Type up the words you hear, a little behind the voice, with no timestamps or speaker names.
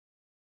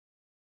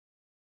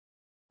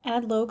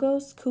Add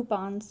logos,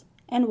 coupons,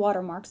 and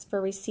watermarks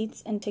for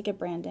receipts and ticket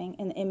branding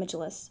in the image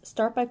list.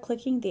 Start by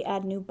clicking the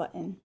Add New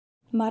button.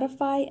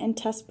 Modify and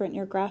test print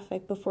your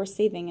graphic before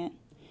saving it.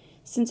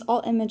 Since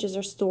all images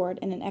are stored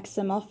in an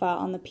XML file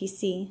on the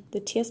PC, the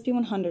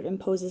TSP100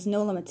 imposes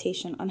no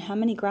limitation on how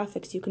many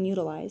graphics you can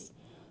utilize.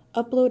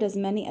 Upload as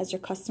many as your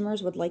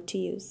customers would like to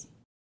use.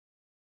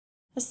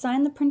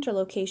 Assign the printer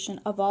location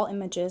of all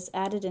images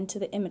added into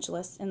the image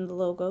list in the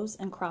Logos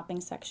and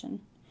Cropping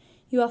section.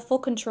 You have full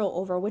control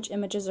over which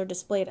images are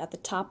displayed at the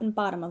top and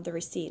bottom of the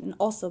receipt and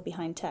also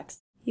behind text.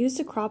 Use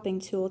the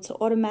cropping tool to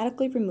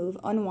automatically remove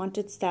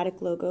unwanted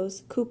static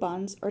logos,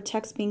 coupons, or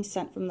text being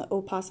sent from the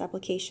OPAS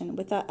application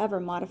without ever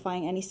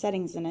modifying any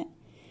settings in it.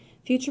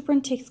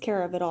 FuturePRNT takes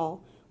care of it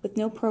all, with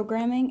no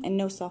programming and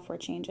no software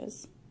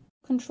changes.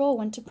 Control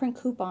when to print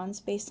coupons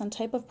based on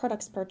type of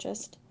products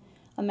purchased,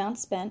 amount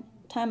spent,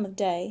 time of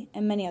day,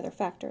 and many other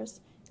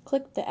factors.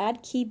 Click the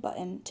Add Key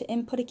button to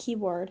input a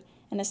keyword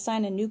and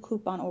assign a new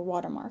coupon or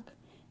watermark.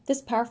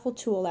 This powerful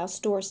tool allows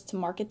stores to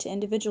market to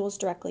individuals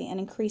directly and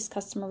increase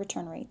customer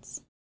return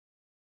rates.